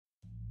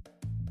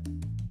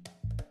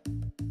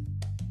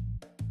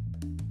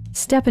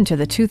Step into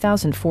the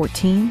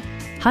 2014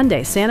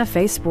 Hyundai Santa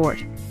Fe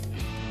Sport.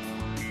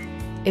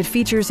 It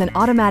features an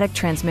automatic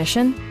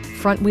transmission,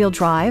 front-wheel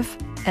drive,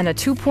 and a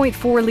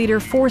 2.4-liter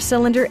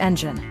four-cylinder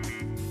engine.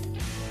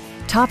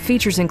 Top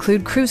features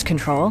include cruise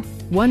control,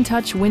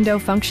 one-touch window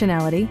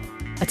functionality,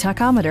 a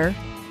tachometer,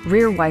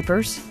 rear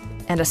wipers,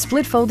 and a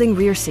split-folding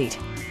rear seat.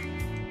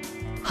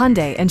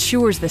 Hyundai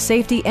ensures the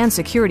safety and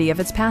security of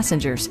its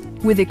passengers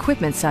with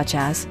equipment such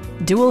as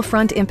dual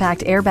front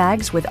impact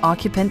airbags with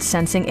occupant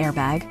sensing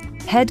airbag,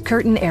 head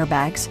curtain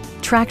airbags,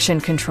 traction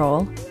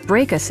control,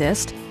 brake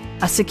assist,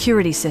 a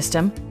security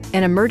system,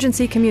 an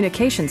emergency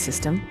communication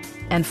system,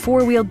 and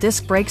four-wheel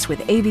disc brakes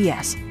with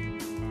ABS.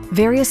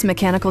 Various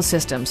mechanical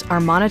systems are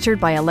monitored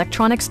by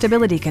electronic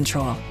stability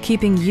control,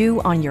 keeping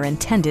you on your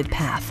intended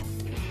path.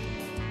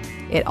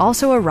 It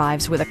also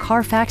arrives with a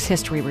Carfax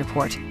history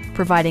report,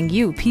 providing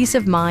you peace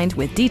of mind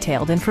with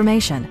detailed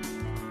information.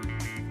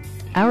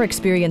 Our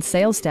experienced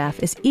sales staff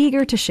is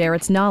eager to share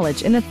its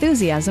knowledge and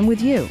enthusiasm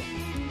with you.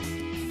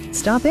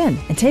 Stop in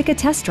and take a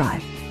test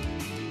drive.